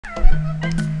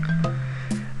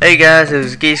Hey guys, this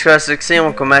is DK and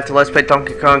welcome back to Let's Play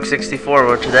Donkey Kong 64,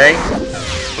 where today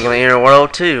we're going to enter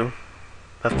World 2.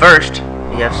 But first,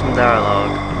 we have some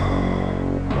dialogue.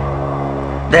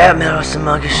 That meddlesome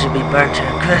monkey should be burnt to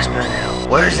a crisp by now.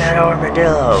 Where's that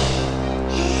armadillo?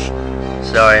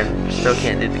 Sorry, I still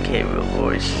can't do the K-Rool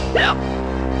voice.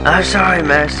 I'm sorry,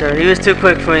 Master. He was too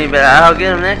quick for me, but I'll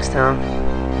get him next time.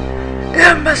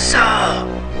 Imbecile!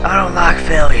 I don't like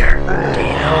failure. Do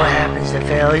you know what happens to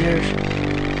failures?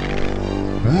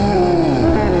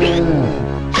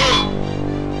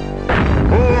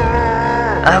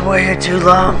 I've waited too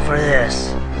long for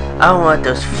this. I don't want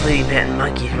those flea-bitten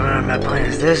monkeys running my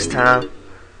plans this time.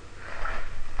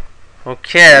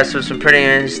 Okay, that's some pretty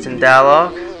interesting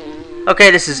dialogue.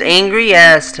 Okay, this is Angry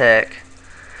Aztec.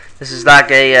 This is like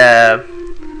a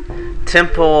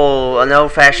temple, an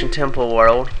old-fashioned temple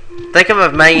world. Think of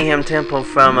a mayhem temple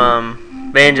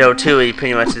from Banjo-Tooie,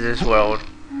 pretty much is this world.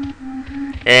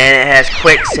 And it has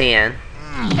quicksand.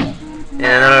 And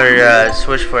another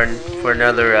switch for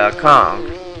another Kong.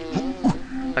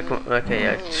 Okay,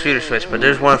 yeah, shooter switch, but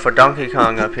there's one for Donkey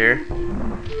Kong up here,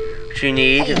 which you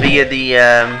need via the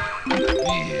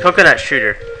coconut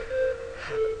shooter.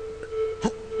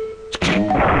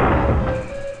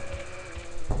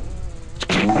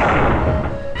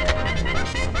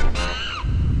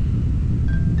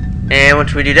 And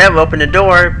once we do that, we'll open the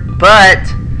door, but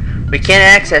we can't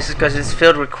access it because it's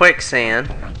filled with quicksand.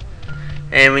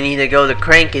 And we need to go to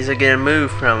Cranky's to get a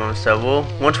move from them. So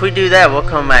once we do that, we'll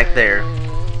come back there.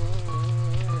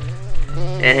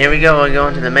 And here we go, we're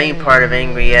going to the main part of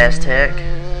Angry Aztec.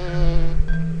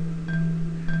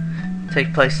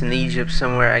 Take place in Egypt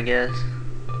somewhere, I guess.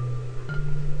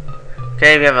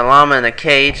 Okay, we have a llama in a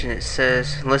cage, and it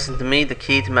says, "Listen to me, the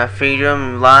key to my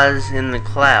freedom lies in the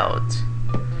clouds."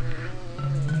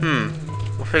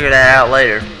 We'll figure that out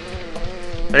later.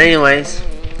 But anyways,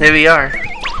 here we are.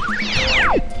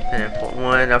 And port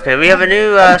one. Okay, we have a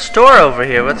new store over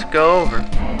here. Let's go over.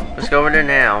 Let's go over there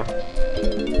now.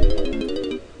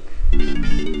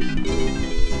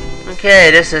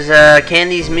 Okay, this is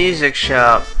Candy's music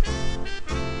shop.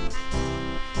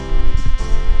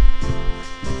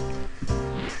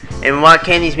 And what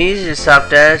Candy's music shop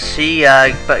does, she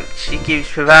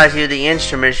provides you the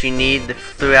instruments you need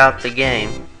throughout the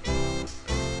game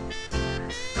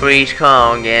for each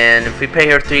Kong. And if we pay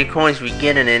her 3 coins, we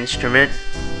get an instrument.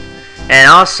 And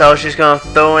also, she's gonna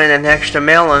throw in an extra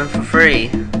melon for free.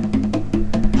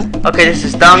 Okay, this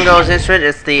is Dongo's instrument.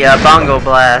 It's the Bongo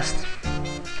Blast.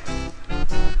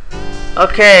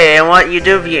 Okay, and what you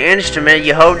do with your instrument,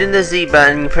 you hold in the Z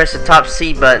button, you press the top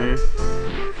C button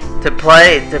to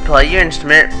play your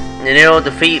instrument, and it'll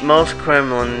defeat most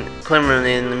kremlin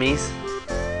enemies,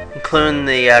 including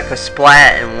the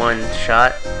Splat in one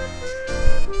shot.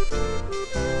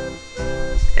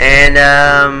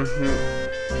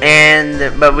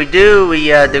 But we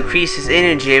decrease his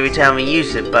energy every time we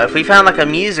use it. But if we found like a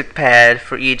music pad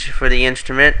for the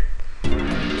instrument,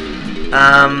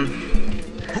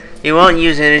 you won't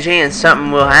use energy, and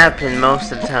something will happen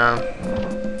most of the time.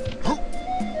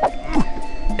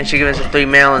 And she gives us a 3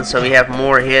 melons, so we have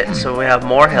more hits, so we have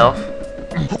more health.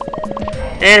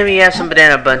 And we have some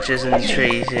banana bunches in the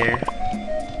trees here.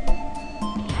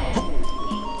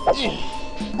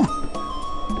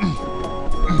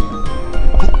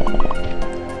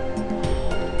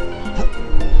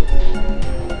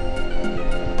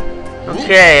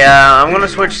 Okay, I'm gonna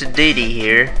switch to Diddy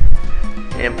here.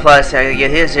 And plus, I can get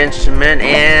his instrument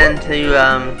and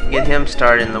to get him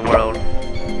started in the world.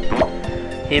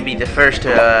 He'll be the first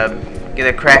to get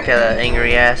a crack at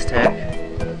Angry Aztec.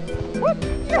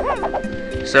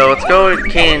 So let's go to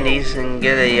Candy's and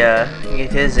get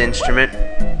his instrument.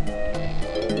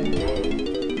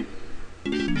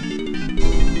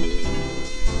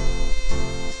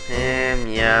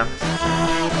 And yeah,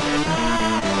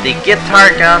 the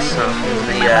guitar gossip is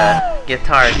the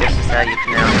guitar. I guess is how you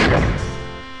pronounce it.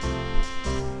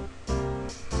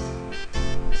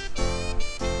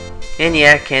 And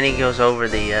yeah, Candy goes over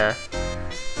the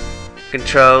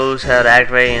controls, how to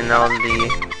activate, and all the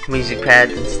music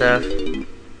pads and stuff.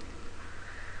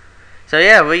 So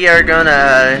yeah, we are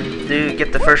gonna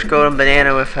get the first golden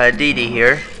banana with Diddy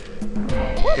here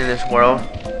in this world.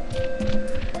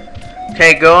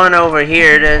 Okay, going over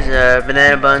here, there's a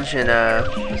banana bunch and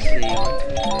let's see, 1,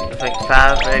 2, 3, like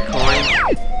 5 red coins.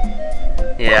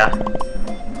 Yeah.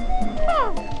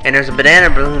 And there's a banana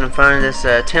balloon in front of this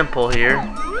temple here.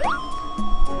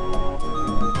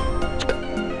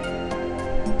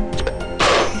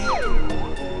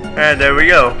 And there we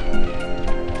go.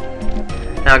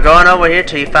 Now going over here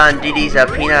till you find Diddy's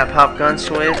peanut pop gun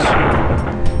switch.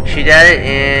 shoot at it,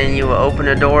 and you will open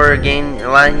the door again,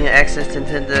 allowing you access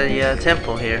into the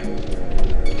temple here.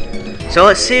 So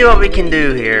let's see what we can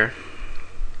do here.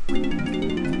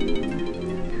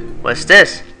 What's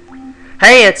this?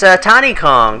 Hey, it's a Tiny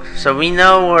Kong. So we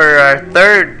know where our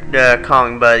third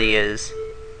Kong buddy is.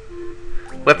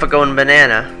 With a golden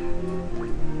banana.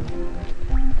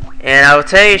 And I will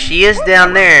tell you, she is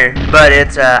down there, but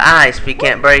it's ice. We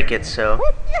can't break it. So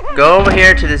go over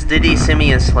here to this Diddy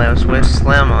Simian Slam, switch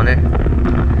slam on it,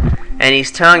 and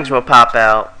these tongues will pop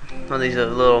out. Well, these are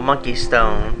little monkey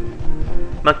stone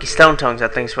tongues, I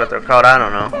think is what they're called. I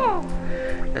don't know.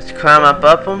 Let's climb up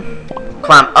them.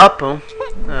 Climb up them.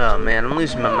 Oh man, I'm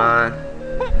losing my mind.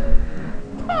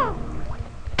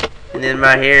 And then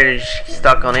right here is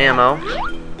stuck on ammo.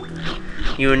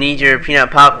 You will need your peanut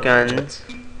pop guns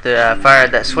to fire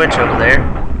that switch over there.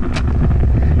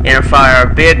 And it'll fire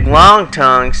a big long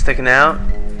tongue sticking out.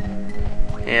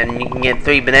 And you can get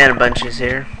 3 banana bunches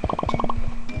here.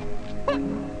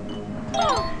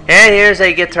 And here's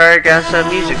a guitar gun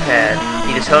sub music pad.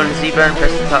 You just hold the Z button,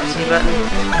 press the top C button.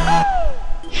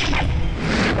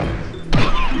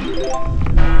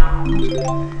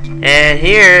 And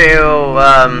here it'll,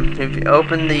 if you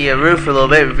open the roof a little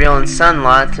bit, revealing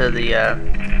sunlight to the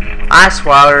ice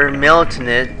water, melting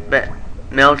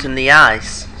the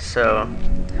ice. So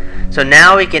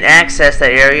now we can access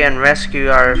that area and rescue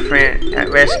our friend,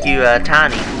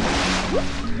 Tiny,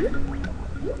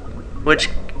 which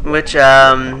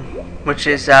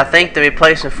is I think the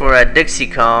replacement for Dixie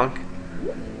Kong,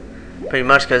 pretty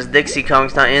much, because Dixie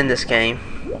Kong's not in this game.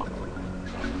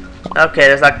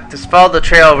 Okay, just follow the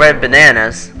trail of red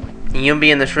bananas, and you'll be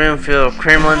in this room filled with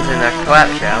krimilings and a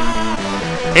claptrap.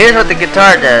 Here's what the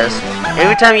guitar does.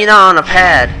 Every time you're not on a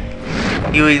pad,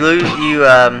 you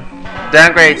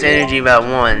downgrade its energy about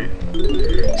 1.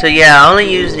 So yeah, only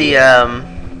use the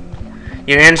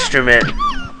your instrument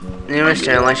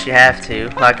unless you have to,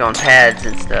 like on pads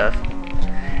and stuff.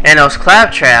 And those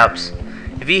claptraps,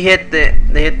 if you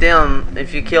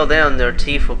if you kill them, their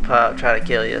teeth will try to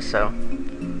kill you. So.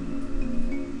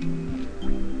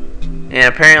 And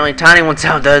apparently Tiny wants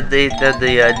out the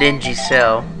dingy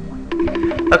cell.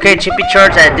 Okay, Chippy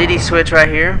charge that Diddy switch right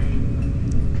here.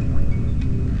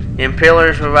 And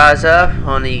pillars will rise up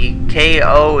on the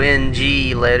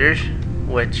KONG letters,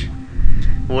 which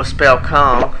will spell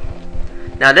Kong.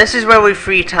 Now this is where we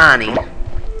free Tiny.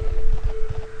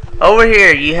 Over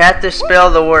here, you have to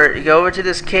spell the word. You go over to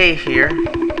this cave here.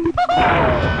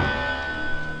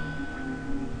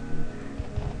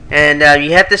 And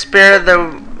you have to spell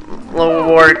the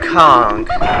word Kong.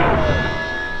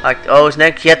 Like O's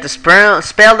next, you have to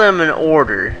spell them in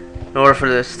order for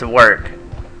this to work.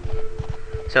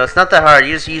 So it's not that hard.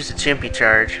 You just use the Chimpy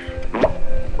charge.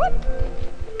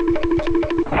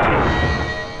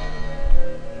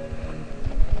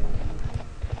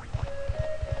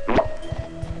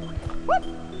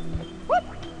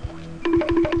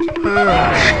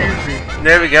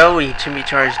 There we go. We Chimpy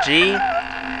charge G,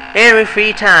 and we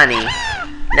free Tiny.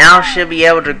 Now she'll be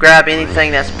able to grab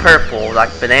anything that's purple,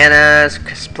 like bananas,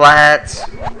 splats,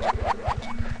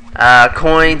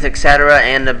 coins, etc.,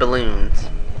 and the balloons.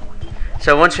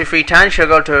 So once we free Tiny, she'll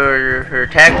go to her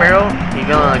tag barrel,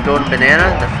 revealing a golden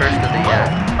banana, the first of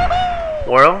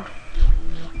the world.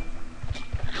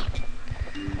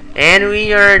 And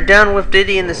we are done with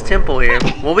Diddy in this temple here.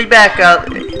 We'll be back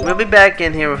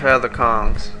in here with other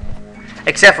Kongs,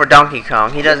 except for Donkey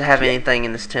Kong. He doesn't have anything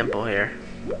in this temple here.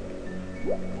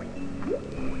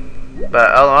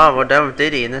 But oh, we're done with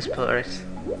Diddy in this place.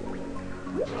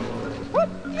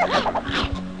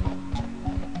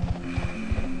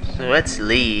 So let's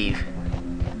leave.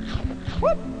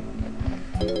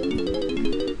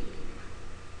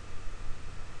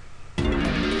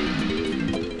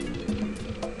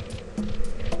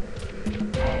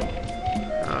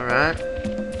 Alright.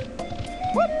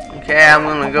 Okay, I'm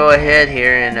gonna go ahead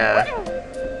here and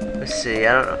let's see,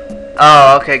 I don't know.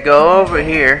 Oh, okay, go over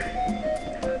here.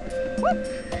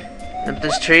 Up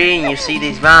this tree, and you see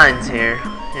these vines here,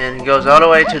 and it goes all the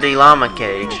way to the llama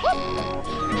cage.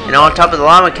 And on top of the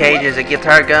llama cage is a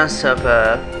guitar gun sub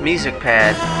music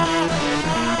pad.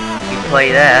 You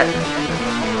play that.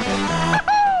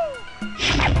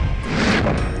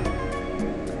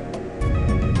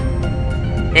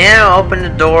 And it'll open the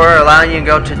door, allowing you to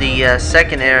go to the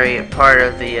second area part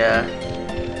of the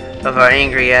of our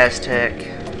Angry Aztec.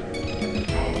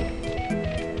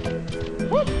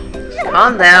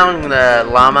 Calm down,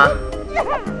 llama.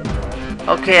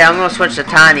 Okay, I'm gonna switch to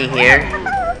Tiny here.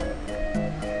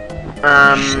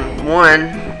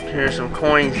 Here's some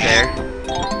coins there.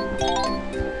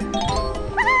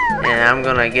 And I'm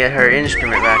gonna get her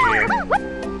instrument right here.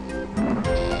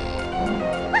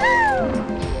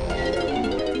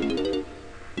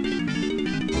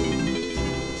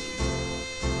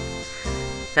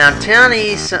 Now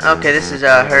Tiny's, okay, this is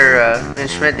her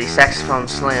instrument, the saxophone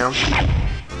slam.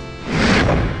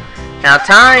 Now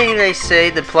Tiny, they say,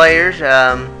 the players,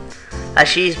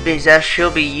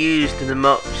 she'll be used the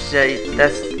most. Tiny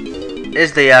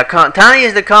is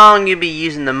the Kong you'll be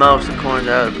using the most according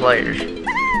to other players,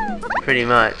 pretty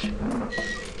much.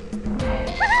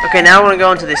 Okay, now we're gonna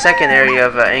go into the second area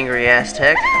of Angry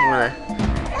Aztec. I'm gonna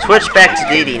switch back to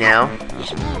Diddy now.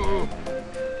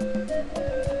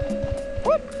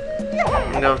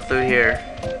 And go through here.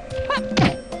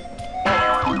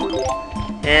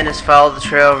 And just follow the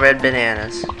trail of red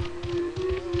bananas.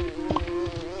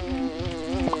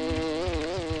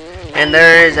 And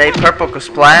there is a purple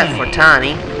splat for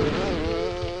Tiny.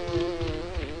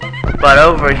 But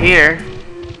over here,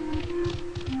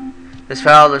 just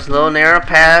follow this little narrow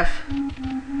path,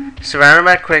 surrounded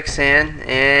by quicksand,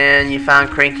 and you find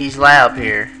Cranky's lab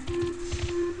here.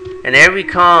 And every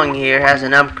Kong here has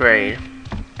an upgrade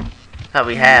that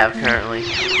we have currently.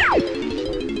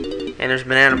 And there's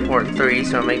Banana Port 3,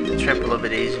 so it'll make the trip a little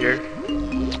bit easier.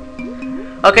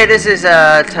 Okay, this is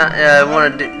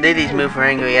one of Diddy's moves for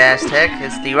Angry Aztec.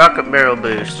 It's the Rocket Barrel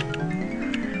Boost,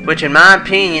 which in my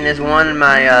opinion is one of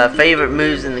my favorite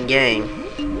moves in the game.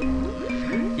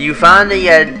 You find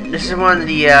this is one of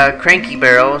the cranky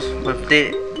barrels with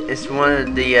it's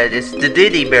the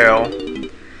Diddy barrel,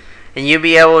 and you'll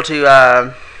be able to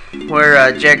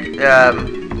wear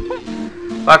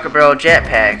Rocket Barrel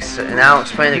jetpacks, and I'll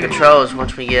explain the controls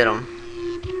once we get them.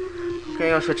 Okay,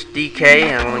 I'm gonna switch to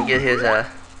DK, and I'm gonna get his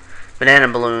banana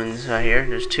balloons right here.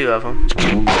 There's 2 of them.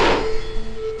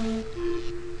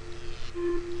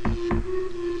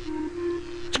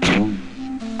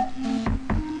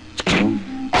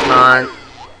 Come on,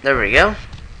 there we go.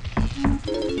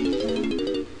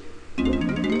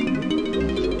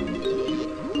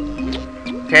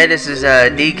 Okay, this is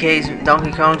DK's Donkey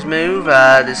Kong's move.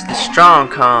 This is the Strong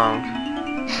Kong.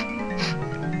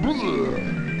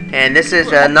 And this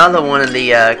is another one of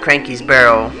the Cranky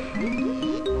barrels.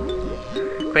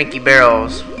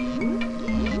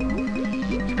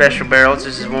 Special barrels.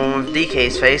 This is one with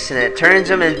DK's face, and it turns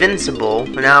them invincible.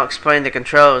 And I'll explain the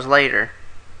controls later,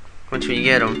 once we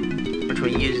get them, once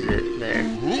we use it there.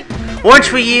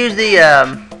 Once we use the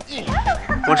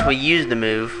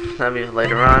move, that'll be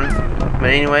later on. But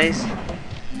anyways,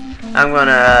 I'm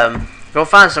gonna go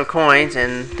find some coins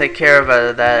and take care of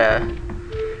that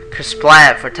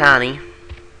splat for Tiny.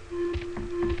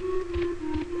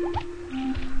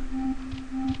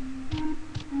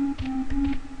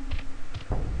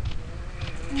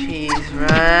 She's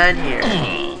right here.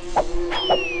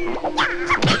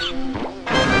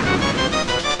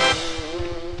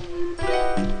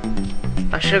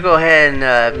 I should go ahead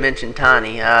and mention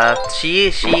Tiny.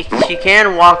 She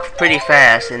can walk pretty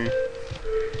fast, and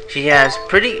she has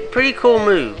pretty cool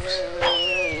moves.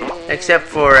 Except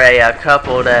for a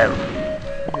couple that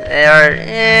are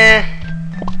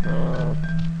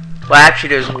Well, actually,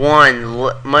 there's one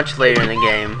much later in the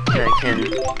game that can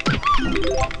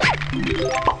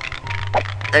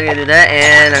do that,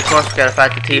 and of course we gotta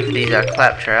fight the teeth of these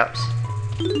clap traps.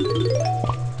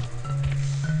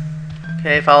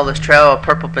 Okay, follow this trail of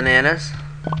purple bananas.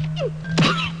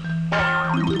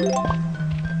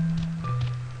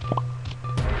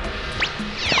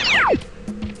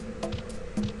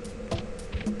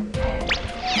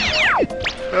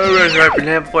 Alright, right,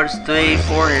 banana ports 3,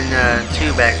 4, and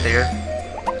 2 back there.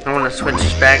 I want to switch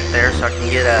back there so I can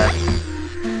get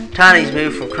Tiny's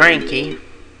move from Cranky.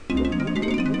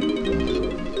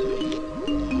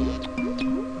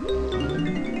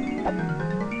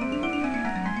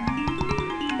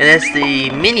 And it's the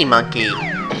Mini Monkey.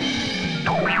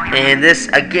 And this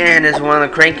again is one of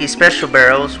the Cranky special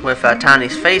barrels with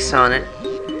Tiny's face on it.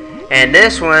 And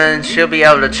this one, she'll be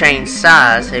able to change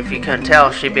size. If you couldn't tell,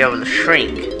 she'll be able to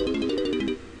shrink.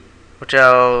 Which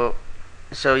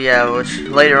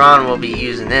later on we'll be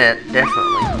using it,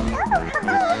 definitely.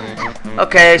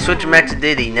 Okay, switching back to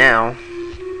Diddy now.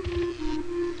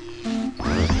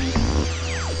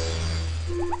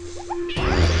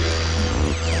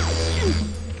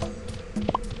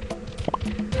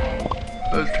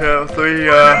 Let's have 3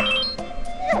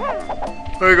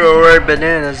 go red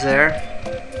bananas there.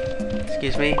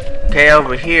 Excuse me. Okay,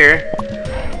 over here,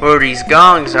 where these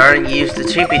gongs are, and you use the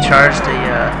chimpy charge to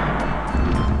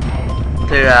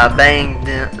bang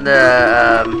to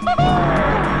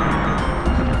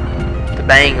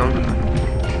bang them.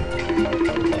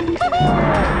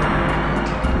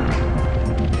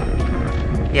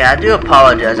 Yeah, I do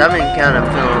apologize. I've been kind of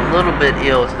feeling a little bit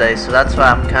ill today, so that's why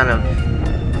I'm kind of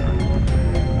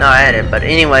not at it. But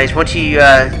anyways, once you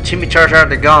chimpy charge out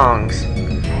the gongs,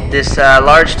 this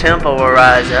large temple will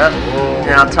rise up,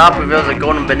 and on top reveals a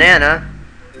golden banana,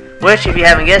 which, if you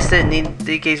haven't guessed it, needs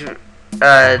DK's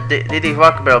Diddy's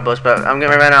Walker Barrel Boost. But I'm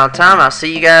gonna run out of time. I'll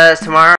see you guys tomorrow.